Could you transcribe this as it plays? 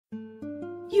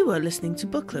You are listening to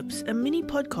Book Clips, a mini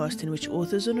podcast in which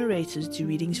authors or narrators do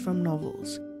readings from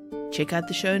novels. Check out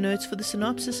the show notes for the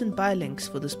synopsis and buy links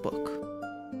for this book.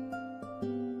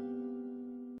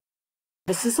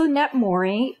 This is Annette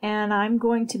Mori, and I'm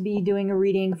going to be doing a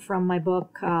reading from my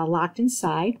book, Locked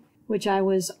Inside, which I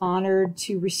was honored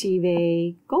to receive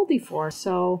a Goldie for.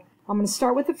 So I'm going to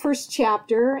start with the first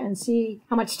chapter and see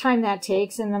how much time that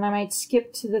takes, and then I might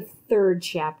skip to the third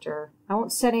chapter. I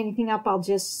won't set anything up. I'll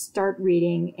just start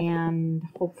reading, and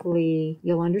hopefully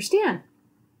you'll understand.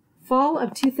 Fall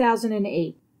of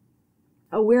 2008.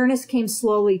 Awareness came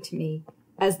slowly to me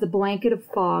as the blanket of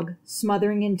fog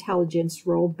smothering intelligence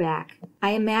rolled back.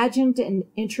 I imagined an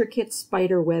intricate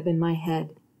spider web in my head,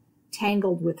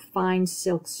 tangled with fine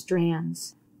silk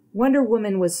strands. Wonder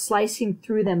Woman was slicing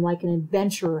through them like an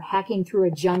adventurer hacking through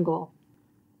a jungle.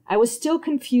 I was still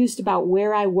confused about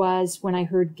where I was when I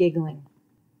heard giggling.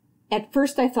 At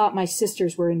first I thought my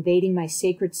sisters were invading my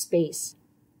sacred space.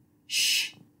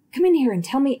 "Shh, come in here and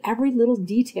tell me every little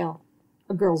detail,"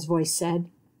 a girl's voice said.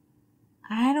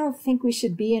 "I don't think we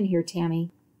should be in here,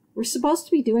 Tammy. We're supposed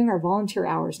to be doing our volunteer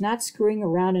hours, not screwing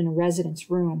around in a resident's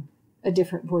room," a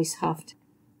different voice huffed.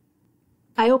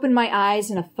 I opened my eyes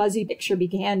and a fuzzy picture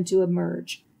began to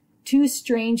emerge. Two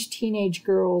strange teenage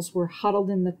girls were huddled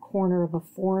in the corner of a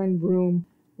foreign room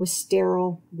with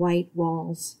sterile white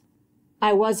walls.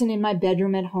 I wasn't in my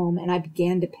bedroom at home, and I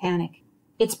began to panic.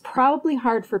 It's probably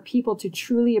hard for people to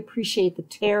truly appreciate the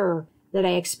terror that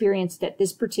I experienced at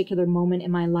this particular moment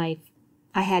in my life.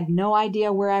 I had no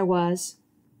idea where I was,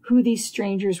 who these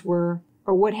strangers were,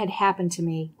 or what had happened to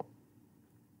me.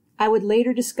 I would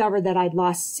later discover that I'd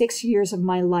lost 6 years of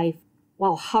my life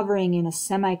while hovering in a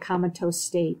semi-comatose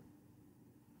state.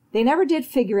 They never did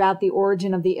figure out the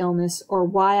origin of the illness or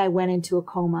why I went into a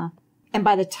coma, and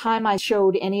by the time I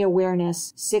showed any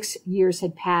awareness, 6 years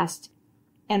had passed,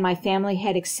 and my family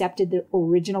had accepted the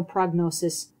original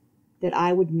prognosis that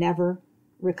I would never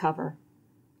recover.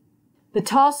 The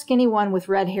tall, skinny one with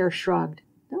red hair shrugged.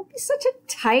 "Don't be such a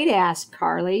tight ass,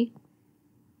 Carly."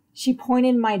 She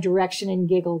pointed in my direction and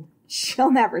giggled.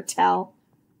 "She'll never tell."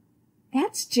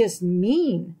 "That's just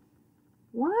mean."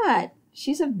 "What?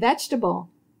 She's a vegetable."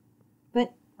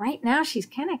 "But right now she's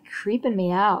kind of creeping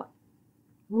me out."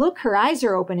 "Look, her eyes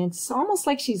are open. It's almost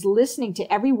like she's listening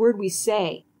to every word we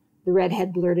say," the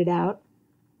redhead blurted out.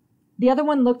 The other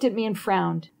one looked at me and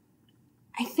frowned.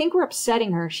 "I think we're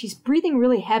upsetting her. She's breathing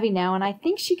really heavy now, and I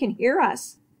think she can hear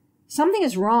us. Something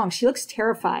is wrong. She looks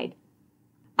terrified."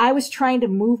 I was trying to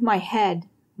move my head,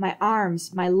 my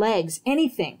arms, my legs,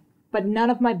 anything, but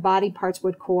none of my body parts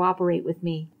would cooperate with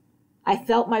me. I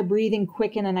felt my breathing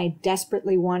quicken, and I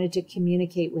desperately wanted to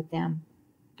communicate with them.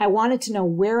 I wanted to know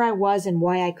where I was and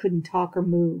why I couldn't talk or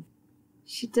move.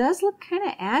 "She does look kind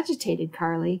of agitated,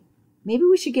 Carly. Maybe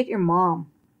we should get your mom."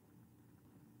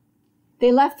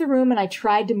 They left the room and I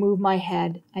tried to move my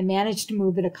head. I managed to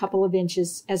move it a couple of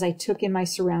inches as I took in my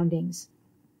surroundings.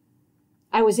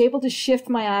 I was able to shift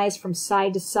my eyes from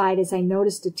side to side as I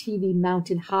noticed a TV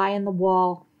mounted high on the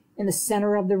wall in the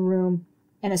center of the room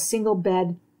and a single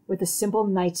bed with a simple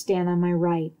nightstand on my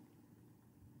right.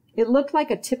 It looked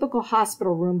like a typical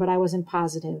hospital room, but I wasn't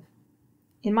positive.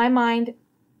 In my mind,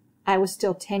 I was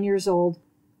still 10 years old,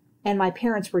 and my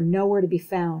parents were nowhere to be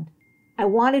found. I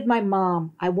wanted my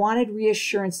mom. I wanted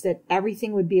reassurance that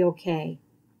everything would be okay.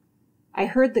 I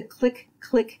heard the click,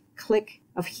 click, click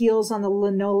of heels on the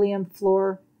linoleum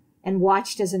floor and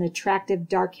watched as an attractive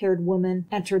dark-haired woman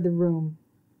entered the room.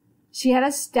 She had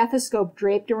a stethoscope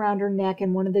draped around her neck,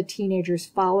 and one of the teenagers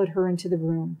followed her into the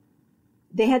room.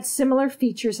 They had similar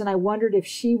features, and I wondered if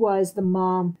she was the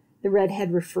mom the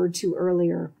redhead referred to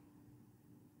earlier.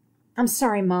 "I'm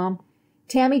sorry, Mom.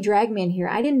 Tammy dragged me in here.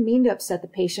 I didn't mean to upset the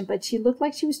patient, but she looked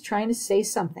like she was trying to say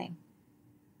something."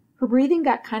 "Her breathing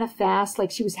got kind of fast,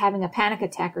 like she was having a panic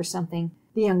attack or something,"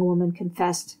 the young woman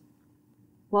confessed.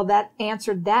 "Well, that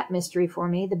answered that mystery for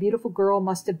me. The beautiful girl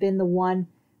must have been the one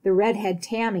the redhead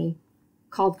Tammy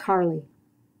called Carly."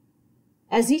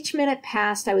 As each minute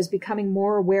passed, I was becoming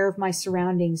more aware of my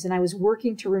surroundings, and I was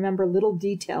working to remember little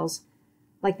details,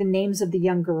 like the names of the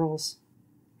young girls.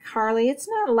 "Carly, it's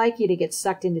not like you to get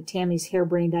sucked into Tammy's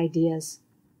harebrained ideas.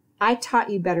 I taught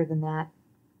you better than that.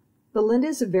 Belinda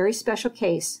is a very special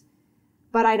case,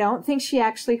 but I don't think she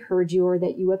actually heard you or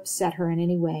that you upset her in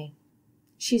any way.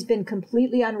 She's been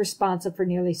completely unresponsive for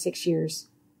nearly 6 years.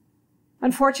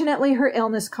 Unfortunately, her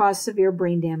illness caused severe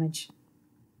brain damage."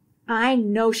 "I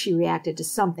know she reacted to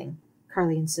something,"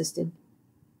 Carly insisted.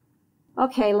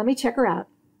 "Okay, let me check her out."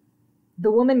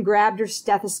 The woman grabbed her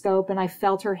stethoscope, and I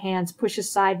felt her hands push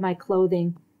aside my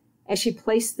clothing as she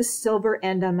placed the silver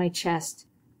end on my chest.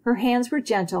 Her hands were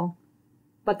gentle,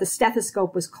 but the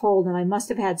stethoscope was cold and I must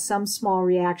have had some small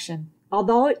reaction,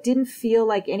 although it didn't feel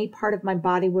like any part of my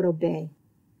body would obey.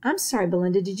 "I'm sorry,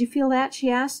 Belinda, did you feel that?" she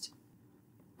asked.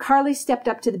 Carly stepped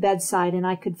up to the bedside and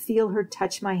I could feel her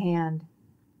touch my hand.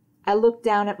 I looked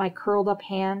down at my curled up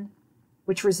hand,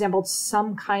 which resembled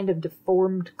some kind of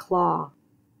deformed claw.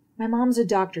 "My mom's a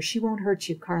doctor. She won't hurt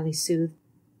you," Carly soothed.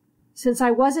 Since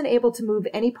I wasn't able to move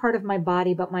any part of my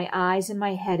body but my eyes and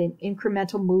my head in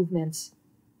incremental movements,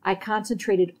 I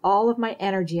concentrated all of my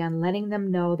energy on letting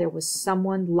them know there was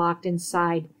someone locked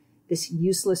inside this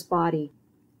useless body.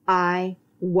 I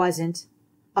wasn't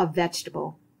a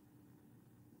vegetable.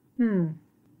 In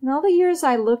all the years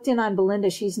I looked in on Belinda,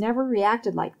 she's never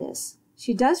reacted like this.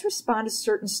 She does respond to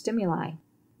certain stimuli.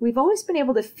 We've always been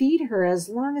able to feed her as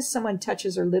long as someone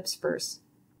touches her lips first.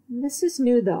 This is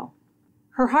new, though.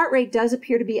 Her heart rate does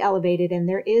appear to be elevated, and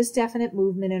there is definite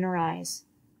movement in her eyes.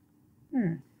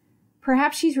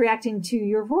 Perhaps she's reacting to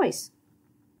your voice.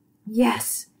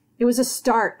 Yes, it was a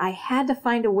start. I had to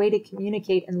find a way to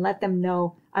communicate and let them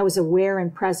know I was aware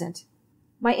and present.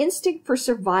 My instinct for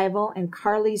survival and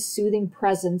Carly's soothing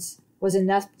presence was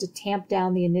enough to tamp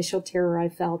down the initial terror I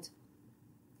felt.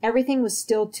 Everything was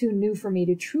still too new for me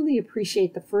to truly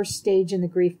appreciate the first stage in the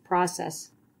grief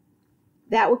process.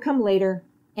 That would come later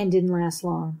and didn't last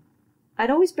long.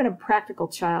 I'd always been a practical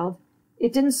child.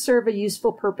 It didn't serve a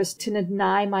useful purpose to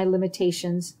deny my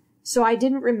limitations, so I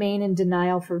didn't remain in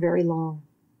denial for very long.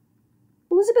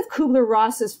 Elizabeth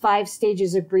Kubler-Ross's 5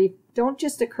 stages of grief don't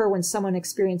just occur when someone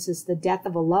experiences the death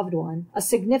of a loved one. A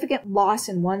significant loss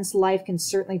in one's life can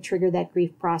certainly trigger that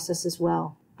grief process as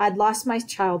well. I'd lost my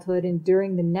childhood, and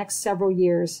during the next several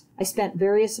years, I spent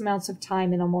various amounts of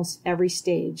time in almost every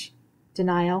stage: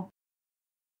 denial,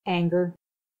 anger,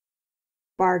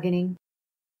 bargaining,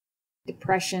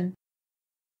 depression,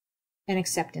 and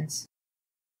acceptance.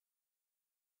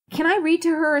 Can I read to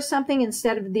her or something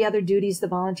instead of the other duties the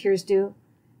volunteers do?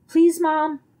 Please,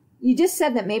 Mom? You just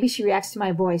said that maybe she reacts to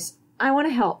my voice. I want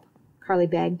to help, Carly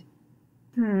begged.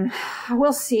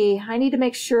 We'll see. I need to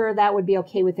make sure that would be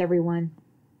okay with everyone.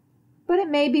 But it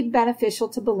may be beneficial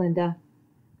to Belinda.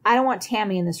 I don't want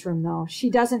Tammy in this room, though. She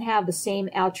doesn't have the same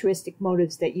altruistic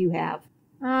motives that you have.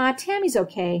 Tammy's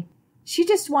okay. She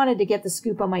just wanted to get the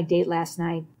scoop on my date last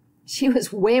night. She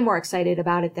was way more excited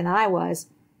about it than I was,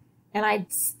 and I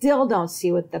still don't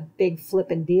see what the big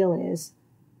flippin' deal is.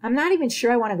 I'm not even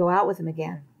sure I want to go out with him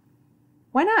again.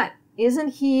 Why not?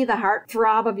 Isn't he the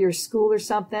heartthrob of your school or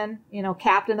something?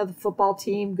 Captain of the football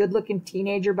team, good-looking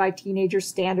teenager by teenager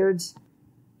standards.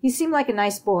 He seemed like a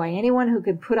nice boy. Anyone who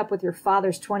could put up with your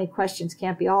father's 20 questions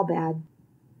can't be all bad.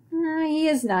 He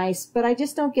is nice, but I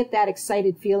just don't get that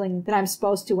excited feeling that I'm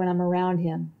supposed to when I'm around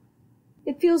him.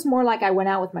 It feels more like I went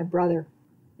out with my brother.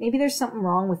 Maybe there's something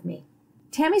wrong with me.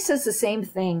 Tammy says the same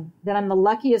thing, that I'm the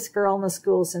luckiest girl in the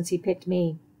school since he picked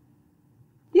me.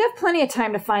 You have plenty of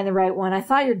time to find the right one. I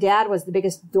thought your dad was the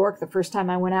biggest dork the first time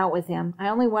I went out with him. I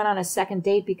only went on a second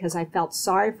date because I felt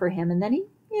sorry for him, and then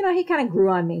he kind of grew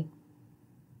on me.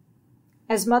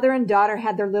 As mother and daughter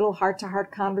had their little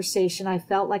heart-to-heart conversation, I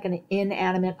felt like an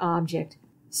inanimate object,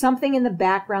 something in the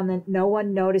background that no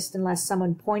one noticed unless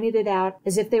someone pointed it out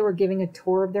as if they were giving a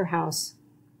tour of their house.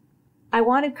 I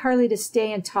wanted Carly to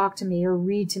stay and talk to me or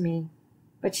read to me,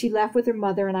 but she left with her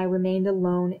mother and I remained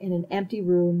alone in an empty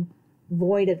room,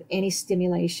 void of any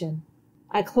stimulation.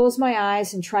 I closed my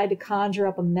eyes and tried to conjure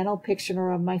up a mental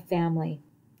picture of my family.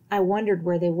 I wondered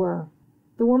where they were.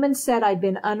 The woman said I'd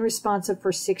been unresponsive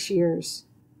for 6 years.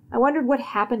 I wondered what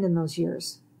happened in those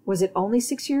years. Was it only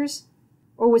 6 years?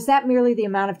 Or was that merely the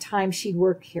amount of time she'd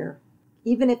worked here?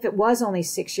 Even if it was only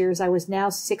 6 years, I was now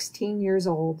 16 years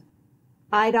old.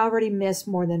 I'd already missed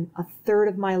more than a third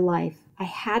of my life. I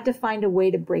had to find a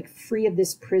way to break free of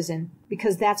this prison,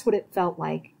 because that's what it felt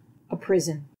like, a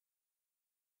prison.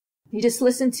 You just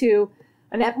listened to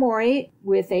Annette Mori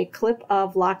with a clip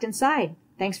of Locked Inside.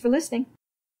 Thanks for listening.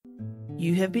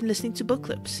 You have been listening to Book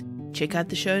Clips. Check out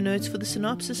the show notes for the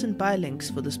synopsis and buy links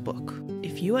for this book.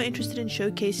 If you are interested in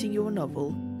showcasing your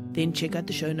novel, then check out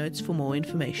the show notes for more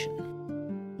information.